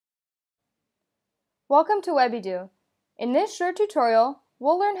Welcome to Webydo. In this short tutorial,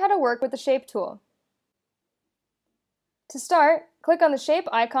 we'll learn how to work with the Shape tool. To start, click on the Shape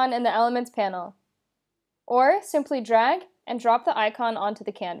icon in the Elements panel, or simply drag and drop the icon onto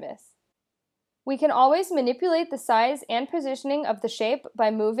the canvas. We can always manipulate the size and positioning of the shape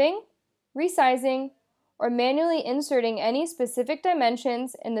by moving, resizing, or manually inserting any specific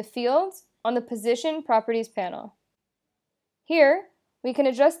dimensions in the fields on the Position Properties panel. Here, we can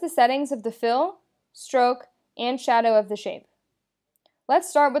adjust the settings of the fill, stroke, and shadow of the shape. Let's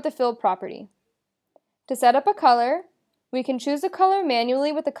start with the fill property. To set up a color, we can choose a color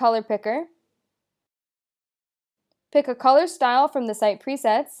manually with the color picker, pick a color style from the site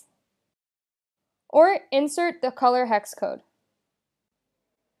presets, or insert the color hex code.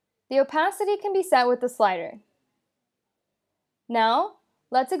 The opacity can be set with the slider. Now,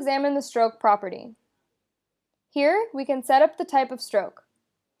 let's examine the stroke property. Here, we can set up the type of stroke: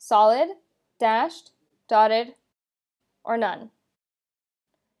 solid, dashed, dotted, or none.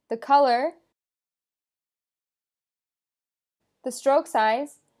 The color, the stroke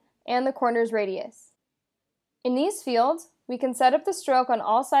size, and the corner's radius. In these fields, we can set up the stroke on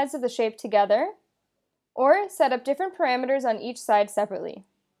all sides of the shape together, or set up different parameters on each side separately.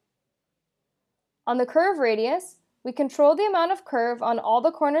 On the curve radius, we control the amount of curve on all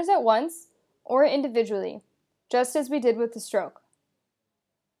the corners at once or individually, just as we did with the stroke.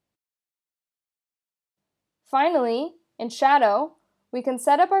 Finally, in shadow, we can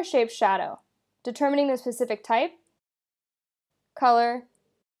set up our shape's shadow, determining the specific type, color,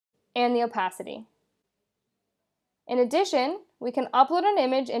 and the opacity. In addition, we can upload an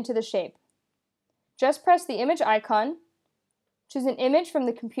image into the shape. Just press the image icon, choose an image from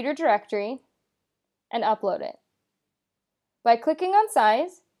the computer directory, and upload it. By clicking on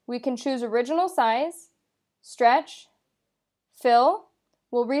size, we can choose original size, stretch, fill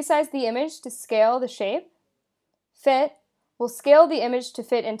will resize the image to scale the shape, fit will scale the image to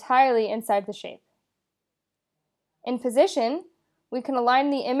fit entirely inside the shape. In position, we can align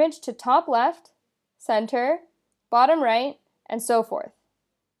the image to top left, center, bottom right, and so forth.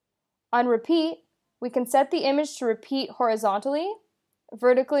 On repeat, we can set the image to repeat horizontally,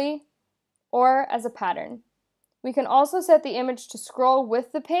 vertically, or as a pattern. We can also set the image to scroll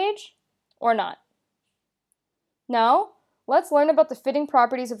with the page or not. Now, let's learn about the fitting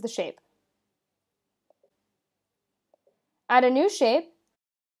properties of the shape. Add a new shape,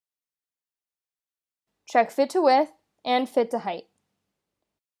 check Fit to Width and Fit to Height.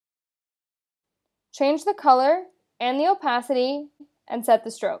 Change the color and the opacity and set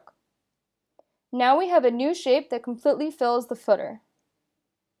the stroke. Now we have a new shape that completely fills the footer.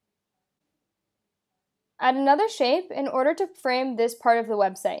 Add another shape in order to frame this part of the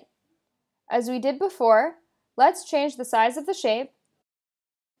website. As we did before, let's change the size of the shape,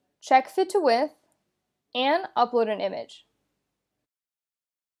 check Fit to Width, and upload an image.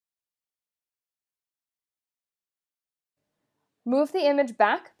 Move the image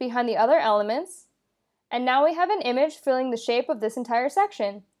back behind the other elements, and now we have an image filling the shape of this entire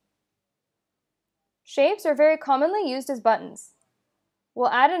section. Shapes are very commonly used as buttons. We'll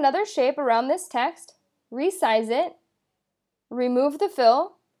add another shape around this text, resize it, remove the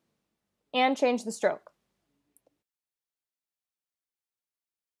fill, and change the stroke.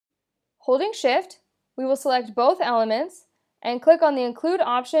 Holding Shift, we will select both elements and click on the Include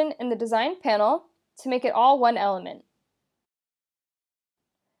option in the Design panel to make it all one element.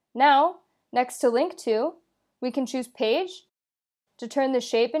 Now, next to Link To, we can choose Page to turn the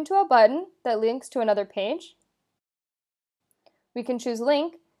shape into a button that links to another page. We can choose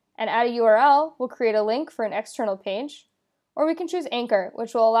Link and add a URL will create a link for an external page, or we can choose Anchor,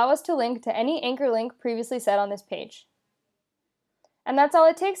 which will allow us to link to any anchor link previously set on this page. And that's all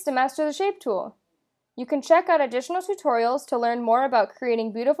it takes to master the Shape tool. You can check out additional tutorials to learn more about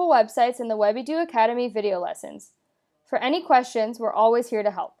creating beautiful websites in the Webydo Academy video lessons. For any questions, we're always here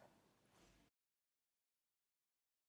to help.